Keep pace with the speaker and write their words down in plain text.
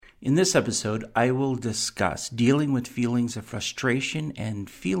In this episode, I will discuss dealing with feelings of frustration and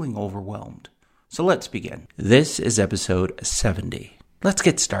feeling overwhelmed. So let's begin. This is episode 70. Let's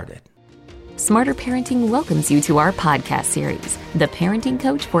get started. Smarter Parenting welcomes you to our podcast series, The Parenting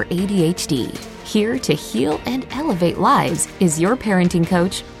Coach for ADHD. Here to heal and elevate lives is your parenting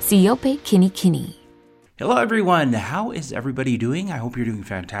coach, Siope Kinikini. Hello everyone, how is everybody doing? I hope you're doing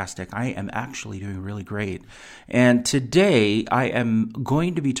fantastic. I am actually doing really great. And today I am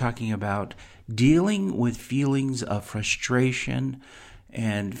going to be talking about dealing with feelings of frustration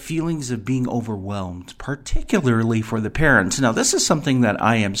and feelings of being overwhelmed, particularly for the parents. Now, this is something that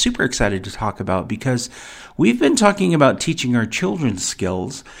I am super excited to talk about because we've been talking about teaching our children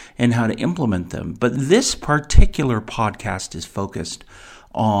skills and how to implement them. But this particular podcast is focused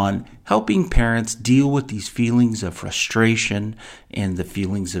on helping parents deal with these feelings of frustration and the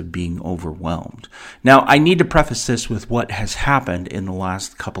feelings of being overwhelmed. Now, I need to preface this with what has happened in the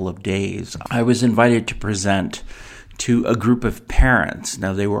last couple of days. I was invited to present to a group of parents.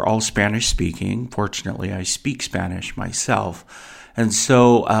 Now, they were all Spanish speaking. Fortunately, I speak Spanish myself. And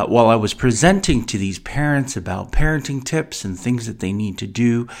so while I was presenting to these parents about parenting tips and things that they need to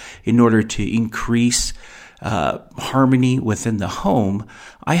do in order to increase harmony within the home,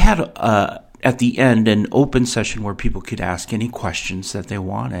 I had at the end an open session where people could ask any questions that they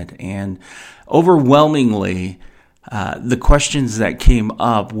wanted. And overwhelmingly, the questions that came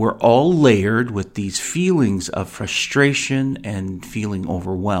up were all layered with these feelings of frustration and feeling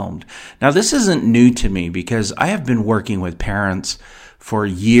overwhelmed. Now, this isn't new to me because I have been working with parents for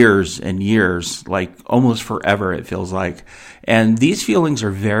years and years, like almost forever, it feels like. And these feelings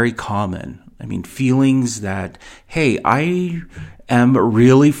are very common. I mean, feelings that, hey, I am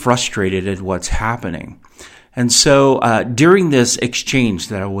really frustrated at what's happening. And so during this exchange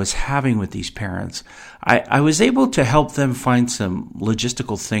that I was having with these parents, I was able to help them find some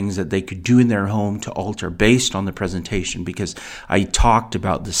logistical things that they could do in their home to alter based on the presentation, because I talked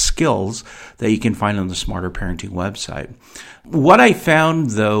about the skills that you can find on the Smarter Parenting website. What I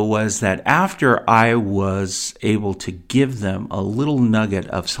found, though, was that after I was able to give them a little nugget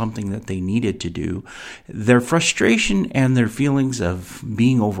of something that they needed to do, their frustration and their feelings of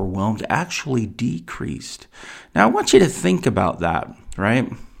being overwhelmed actually decreased. Now, I want you to think about that, right?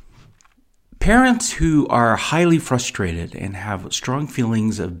 Parents who are highly frustrated and have strong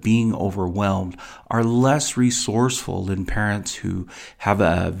feelings of being overwhelmed are less resourceful than parents who have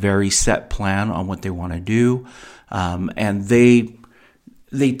a very set plan on what they want to do. And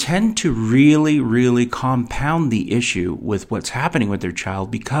they tend to really compound the issue with what's happening with their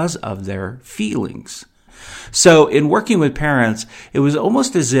child because of their feelings. So in working with parents, it was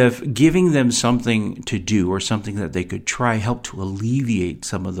almost as if giving them something to do or something that they could try helped to alleviate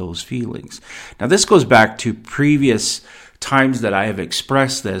some of those feelings. Now, this goes back to previous times that I have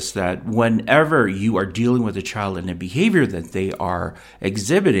expressed this, that whenever you are dealing with a child and a behavior that they are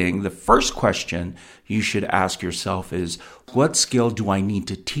exhibiting, the first question you should ask yourself is, what skill do I need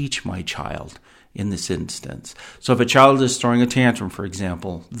to teach my child in this instance? So if a child is throwing a tantrum, for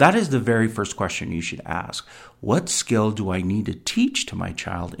example, that is the very first question you should ask. What skill do I need to teach to my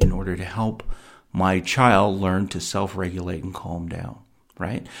child in order to help my child learn to self-regulate and calm down,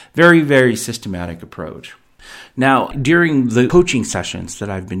 right? Very systematic approach. Now, during the coaching sessions that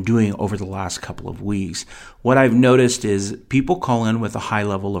I've been doing over the last couple of weeks, what I've noticed is people call in with a high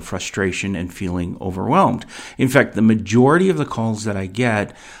level of frustration and feeling overwhelmed. In fact, the majority of the calls that I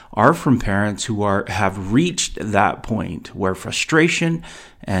get are from parents who have reached that point where frustration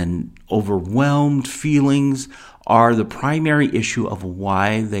and overwhelmed feelings are the primary issue of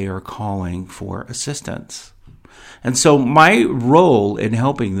why they are calling for assistance. And so my role in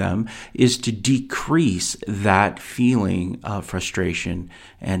helping them is to decrease that feeling of frustration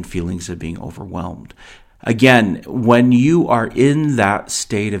and feelings of being overwhelmed. Again, when you are in that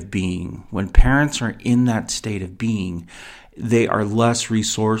state of being, when parents are in that state of being, they are less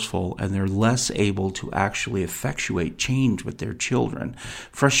resourceful and they're less able to actually effectuate change with their children.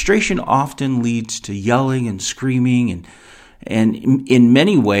 Frustration often leads to yelling and screaming, and in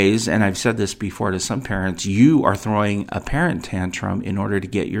many ways, and I've said this before to some parents, you are throwing a parent tantrum in order to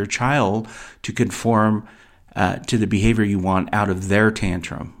get your child to conform to the behavior you want out of their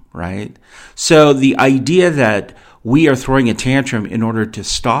tantrum, right? So the idea that we are throwing a tantrum in order to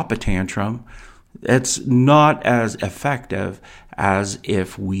stop a tantrum, it's not as effective as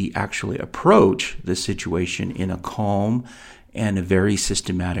if we actually approach the situation in a calm and a very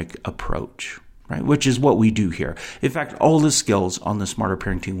systematic approach. Right, which is what we do here. In fact, all the skills on the Smarter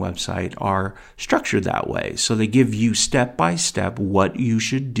Parenting website are structured that way. So they give you step by step what you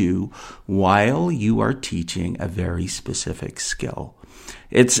should do while you are teaching a very specific skill.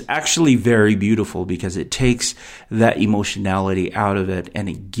 It's actually very beautiful because it takes that emotionality out of it and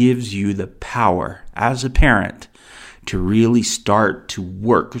it gives you the power as a parent to really start to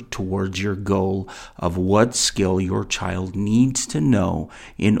work towards your goal of what skill your child needs to know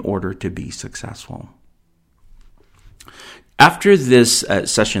in order to be successful. After this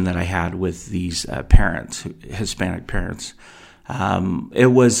session that I had with these parents, Hispanic parents,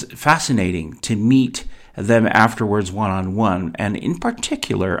 it was fascinating to meet them afterwards one-on-one. And in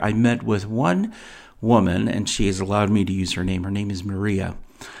particular, I met with one woman, and she has allowed me to use her name. Her name is Maria.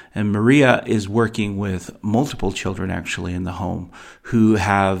 And Maria is working with multiple children actually in the home who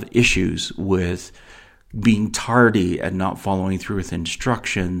have issues with being tardy and not following through with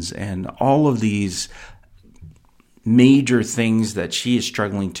instructions and all of these major things that she is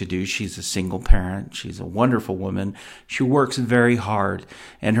struggling to do. She's a single parent. She's a wonderful woman. She works very hard,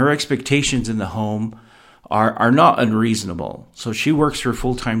 and her expectations in the home are not unreasonable. So she works her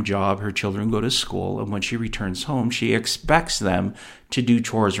full-time job. Her children go to school, and when she returns home, she expects them to do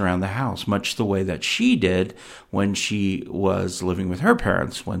chores around the house, much the way that she did when she was living with her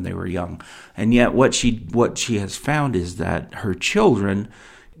parents when they were young. And yet what she has found is that her children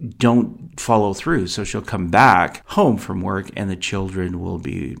don't follow through. So she'll come back home from work and the children will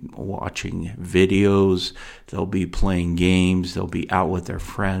be watching videos, they'll be playing games, they'll be out with their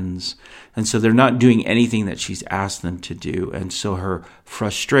friends. And so they're not doing anything that she's asked them to do. And so her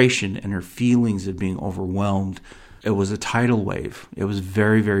frustration and her feelings of being overwhelmed, it was a tidal wave. It was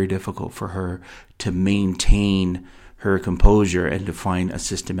very, very difficult for her to maintain her composure and to find a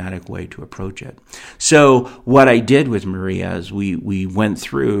systematic way to approach it. So what I did with Maria is we went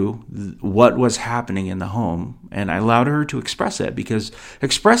through what was happening in the home, and I allowed her to express it, because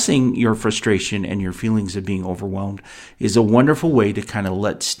expressing your frustration and your feelings of being overwhelmed is a wonderful way to kind of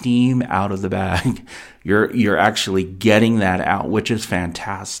let steam out of the bag. You're actually getting that out, which is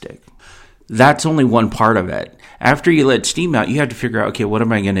fantastic. That's only one part of it. After you let steam out, you have to figure out, okay, what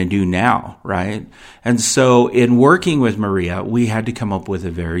am I going to do now, right? And so in working with Maria, we had to come up with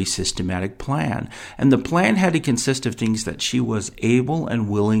a very systematic plan. And the plan had to consist of things that she was able and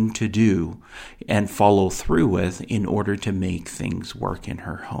willing to do and follow through with in order to make things work in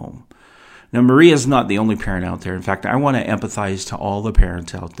her home. Now, Maria is not the only parent out there. In fact, I want to empathize to all the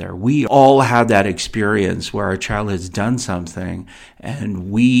parents out there. We all had that experience where our child has done something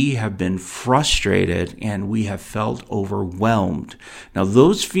and we have been frustrated and we have felt overwhelmed. Now,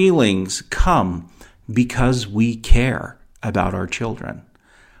 those feelings come because we care about our children.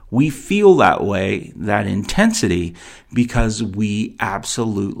 We feel that way, that intensity, because we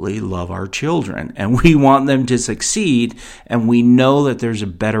absolutely love our children and we want them to succeed, and we know that there's a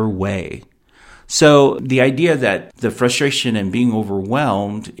better way. So the idea that the frustration and being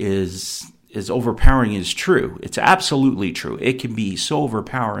overwhelmed is overpowering is true. It's absolutely true. It can be so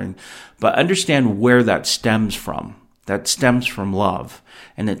overpowering, but understand where that stems from. That stems from love,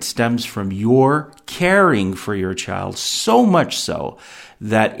 and it stems from your caring for your child so much so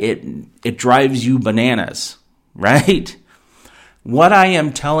that it drives you bananas, right? What I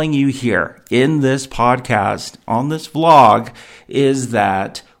am telling you here in this podcast, on this vlog, is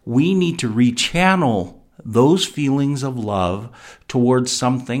that we need to rechannel those feelings of love towards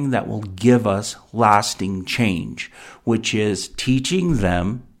something that will give us lasting change, which is teaching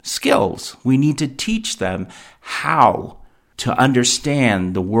them skills. We need to teach them how to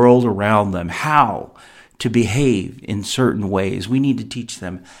understand the world around them, how to behave in certain ways. We need to teach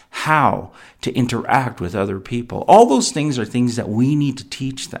them how to interact with other people. All those things are things that we need to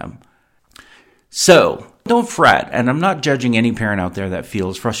teach them. So don't fret, and I'm not judging any parent out there that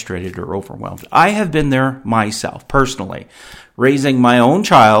feels frustrated or overwhelmed. I have been there myself, personally. Raising my own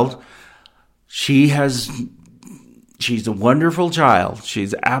child, she's a wonderful child.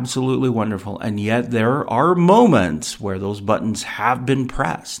 She's absolutely wonderful. And yet there are moments where those buttons have been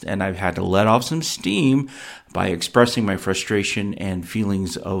pressed, and I've had to let off some steam by expressing my frustration and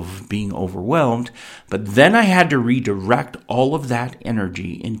feelings of being overwhelmed. But then I had to redirect all of that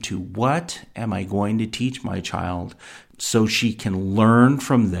energy into what am I going to teach my child so she can learn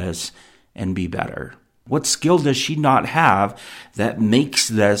from this and be better? What skill does she not have that makes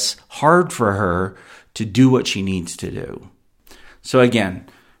this hard for her to do what she needs to do? So again,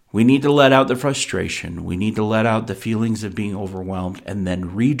 we need to let out the frustration. We need to let out the feelings of being overwhelmed and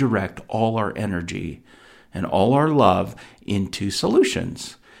then redirect all our energy and all our love into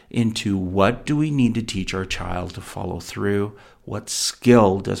solutions, into what do we need to teach our child to follow through? What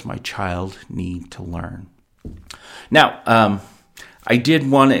skill does my child need to learn? Now, I did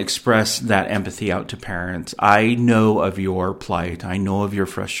want to express that empathy out to parents. I know of your plight. I know of your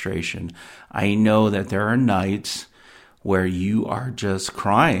frustration. I know that there are nights where you are just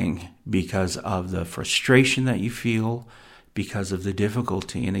crying because of the frustration that you feel, because of the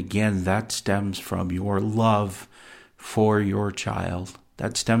difficulty. And again, that stems from your love for your child.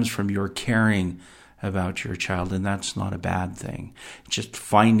 That stems from your caring about your child, and that's not a bad thing. Just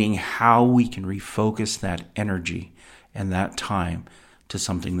finding how we can refocus that energy and that time to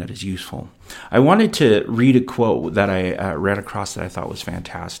something that is useful. I wanted to read a quote that I read across that I thought was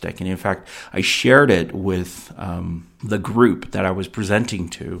fantastic. And in fact, I shared it with the group that I was presenting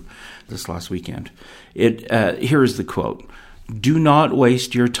to this last weekend. Here is the quote. "Do not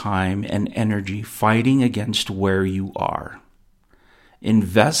waste your time and energy fighting against where you are.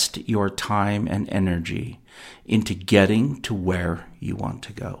 Invest your time and energy into getting to where you want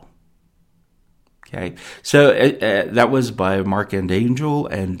to go." Okay, so that was by Mark and Angel,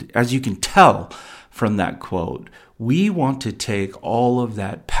 and as you can tell from that quote, we want to take all of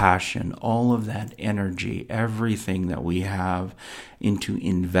that passion, all of that energy, everything that we have into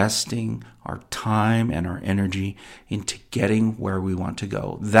investing our time and our energy into getting where we want to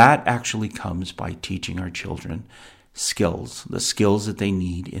go. That actually comes by teaching our children skills, the skills that they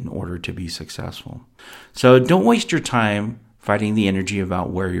need in order to be successful. So don't waste your time fighting the energy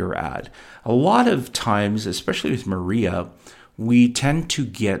about where you're at. A lot of times, especially with Maria, we tend to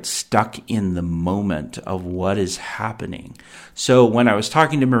get stuck in the moment of what is happening. So when I was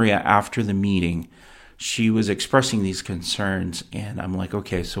talking to Maria after the meeting, she was expressing these concerns, and I'm like,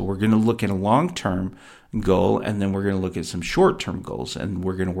 okay, so we're going to look at a long-term goal, and then we're going to look at some short-term goals, and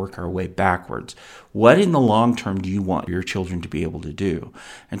we're going to work our way backwards. What in the long term do you want your children to be able to do?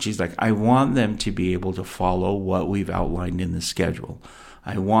 And she's like, I want them to be able to follow what we've outlined in the schedule.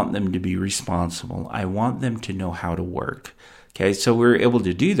 I want them to be responsible. I want them to know how to work. Okay, so we were able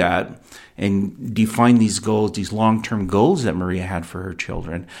to do that and define these goals, these long-term goals that Maria had for her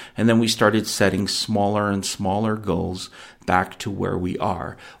children. And then we started setting smaller and smaller goals back to where we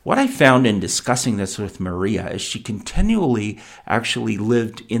are. What I found in discussing this with Maria is she continually actually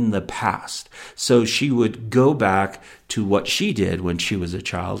lived in the past. So she would go back to what she did when she was a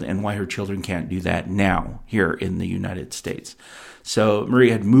child and why her children can't do that now here in the United States. So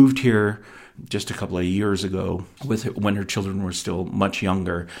Maria had moved here just a couple of years ago when her children were still much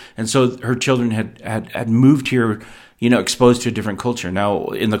younger. And so her children had moved here, exposed to a different culture. Now,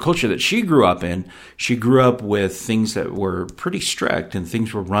 in the culture that she grew up in, she grew up with things that were pretty strict and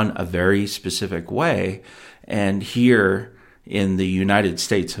things were run a very specific way. And here in the United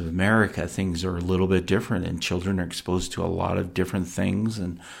States of America, things are a little bit different and children are exposed to a lot of different things.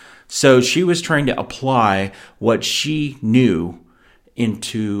 And so she was trying to apply what she knew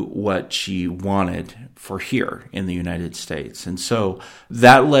into what she wanted for here in the United States. And so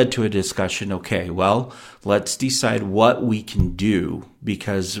that led to a discussion, okay, well, let's decide what we can do,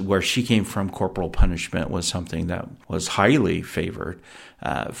 because where she came from, corporal punishment was something that was highly favored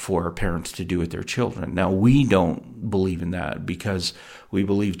for parents to do with their children. Now, we don't believe in that because we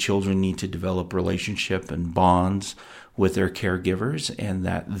believe children need to develop relationship and bonds with their caregivers, and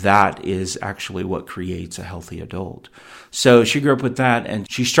that is actually what creates a healthy adult. So she grew up with that, and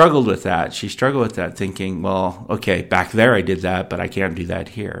she struggled with that. She struggled with that, thinking, well, okay, back there I did that, but I can't do that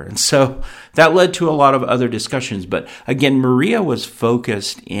here. And so that led to a lot of other discussions. But again, Maria was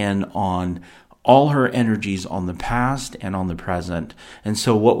focused in on all her energies on the past and on the present. And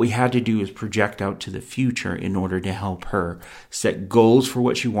so what we had to do is project out to the future in order to help her set goals for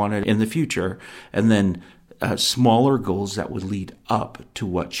what she wanted in the future, and then smaller goals that would lead up to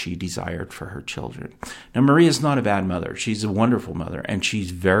what she desired for her children. Now, Maria's not a bad mother. She's a wonderful mother, and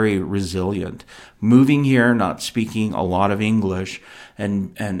she's very resilient. Moving here, not speaking a lot of English,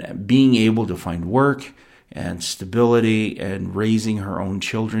 and being able to find work and stability and raising her own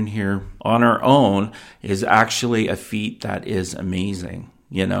children here on her own is actually a feat that is amazing.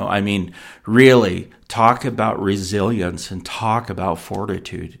 Really talk about resilience and talk about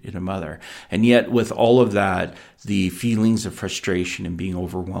fortitude in a mother. And yet with all of that, the feelings of frustration and being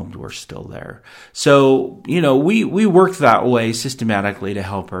overwhelmed were still there. So, we worked that way systematically to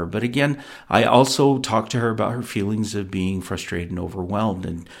help her. But again, I also talked to her about her feelings of being frustrated and overwhelmed,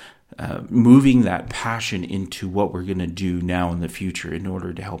 and moving that passion into what we're going to do now in the future in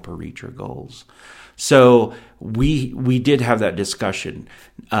order to help her reach her goals. So we did have that discussion.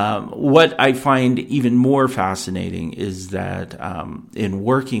 What I find even more fascinating is that in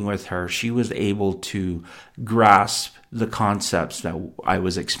working with her, she was able to grasp the concepts that I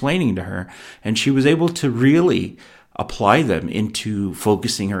was explaining to her, and she was able to really apply them into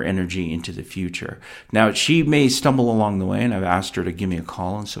focusing her energy into the future. Now, she may stumble along the way, and I've asked her to give me a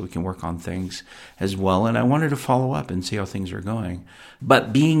call and so we can work on things as well. And I wanted to follow up and see how things are going.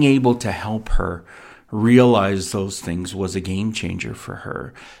 But being able to help her realize those things was a game changer for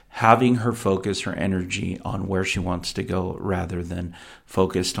her. Having her focus her energy on where she wants to go rather than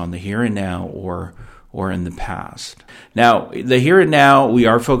focused on the here and now or in the past. Now, the here and now, we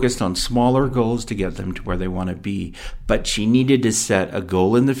are focused on smaller goals to get them to where they want to be, but she needed to set a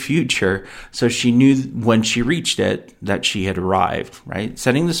goal in the future so she knew when she reached it that she had arrived, right?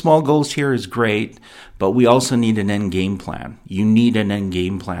 Setting the small goals here is great, but we also need an end game plan. You need an end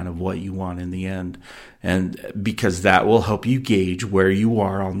game plan of what you want in the end, and because that will help you gauge where you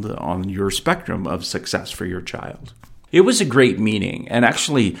are on your spectrum of success for your child. It was a great meeting, and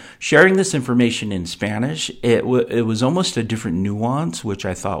actually sharing this information in Spanish, it was almost a different nuance, which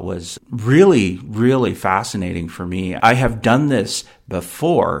I thought was really, really fascinating for me. I have done this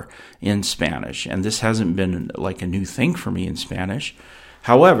before in Spanish, and this hasn't been like a new thing for me in Spanish.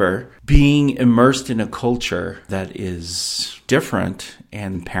 However, being immersed in a culture that is different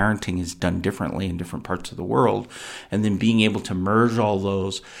and parenting is done differently in different parts of the world, and then being able to merge all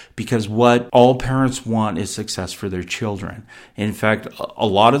those, because what all parents want is success for their children. In fact, a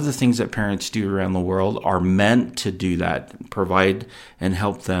lot of the things that parents do around the world are meant to do that, provide and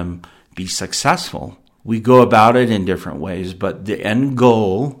help them be successful. We go about it in different ways, but the end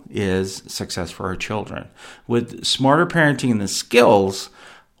goal is success for our children. With smarter parenting and the skills,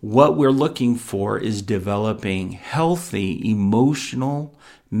 what we're looking for is developing healthy emotional,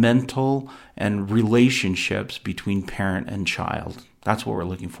 mental, and relationships between parent and child. That's what we're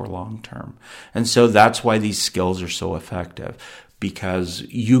looking for long term. And so that's why these skills are so effective, because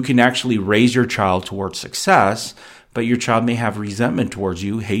you can actually raise your child towards success, but your child may have resentment towards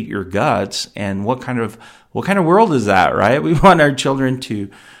you, hate your guts, and what kind of world is that, right? We want our children to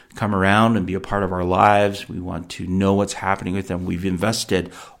come around and be a part of our lives. We want to know what's happening with them. We've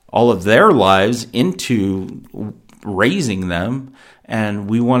invested all of their lives into raising them, and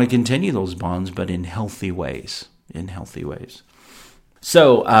we want to continue those bonds, but in healthy ways.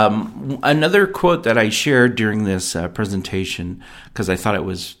 So another quote that I shared during this presentation, because I thought it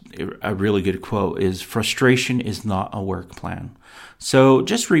was a really good quote, is frustration is not a work plan. So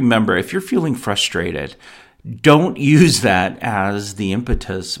just remember, if you're feeling frustrated, don't use that as the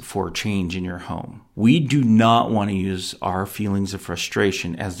impetus for change in your home. We do not want to use our feelings of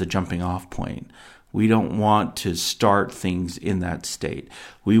frustration as the jumping off point. We don't want to start things in that state.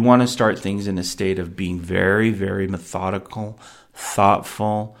 We want to start things in a state of being very, very methodical,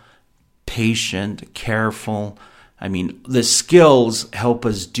 thoughtful, patient, careful. I mean, the skills help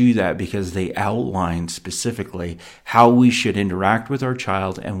us do that because they outline specifically how we should interact with our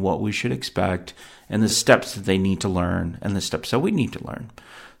child and what we should expect and the steps that they need to learn and the steps that we need to learn.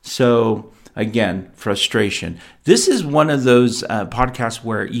 So again, frustration. This is one of those podcasts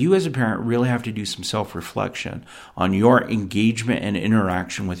where you as a parent really have to do some self-reflection on your engagement and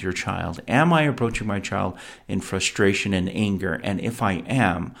interaction with your child. Am I approaching my child in frustration and anger? And if I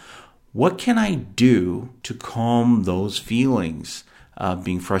am, what can I do to calm those feelings of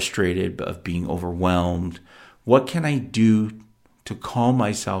being frustrated, of being overwhelmed? What can I do to calm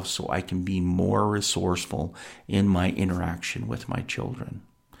myself so I can be more resourceful in my interaction with my children?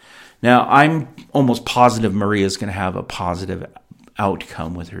 Now, I'm almost positive Maria's going to have a positive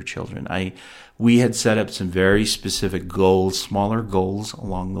outcome with her children. We had set up some very specific goals, smaller goals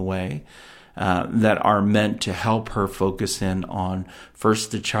along the way, that are meant to help her focus in on,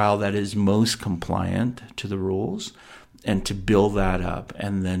 first, the child that is most compliant to the rules, and to build that up,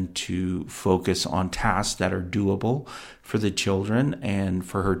 and then to focus on tasks that are doable for the children and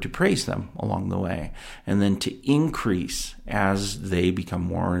for her to praise them along the way, and then to increase as they become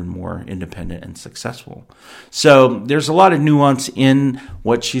more and more independent and successful. So there's a lot of nuance in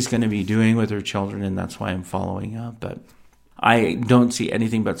what she's going to be doing with her children, and that's why I'm following up, but I don't see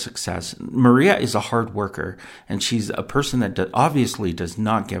anything but success. Maria is a hard worker, and she's a person that obviously does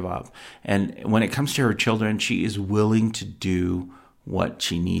not give up. And when it comes to her children, she is willing to do what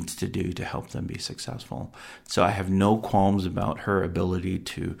she needs to do to help them be successful. So I have no qualms about her ability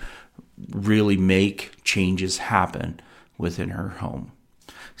to really make changes happen within her home.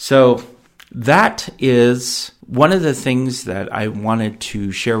 So that is one of the things that I wanted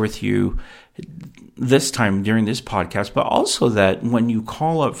to share with you this time during this podcast, but also that when you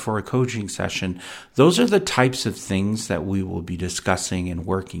call up for a coaching session, those are the types of things that we will be discussing and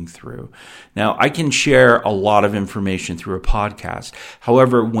working through. Now, I can share a lot of information through a podcast.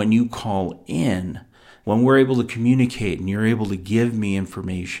 However, when you call in, when we're able to communicate and you're able to give me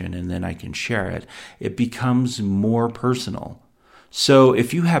information and then I can share it, it becomes more personal. So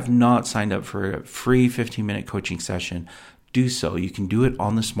if you have not signed up for a free 15-minute coaching session, do so. You can do it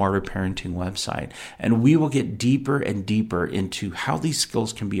on the Smarter Parenting website. And we will get deeper and deeper into how these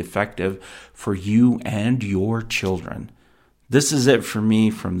skills can be effective for you and your children. This is it for me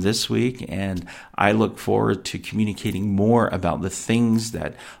from this week, and I look forward to communicating more about the things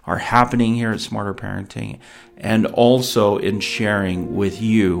that are happening here at Smarter Parenting, and also in sharing with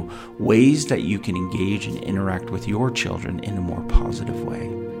you ways that you can engage and interact with your children in a more positive way.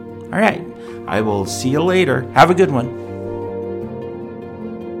 All right, I will see you later. Have a good one.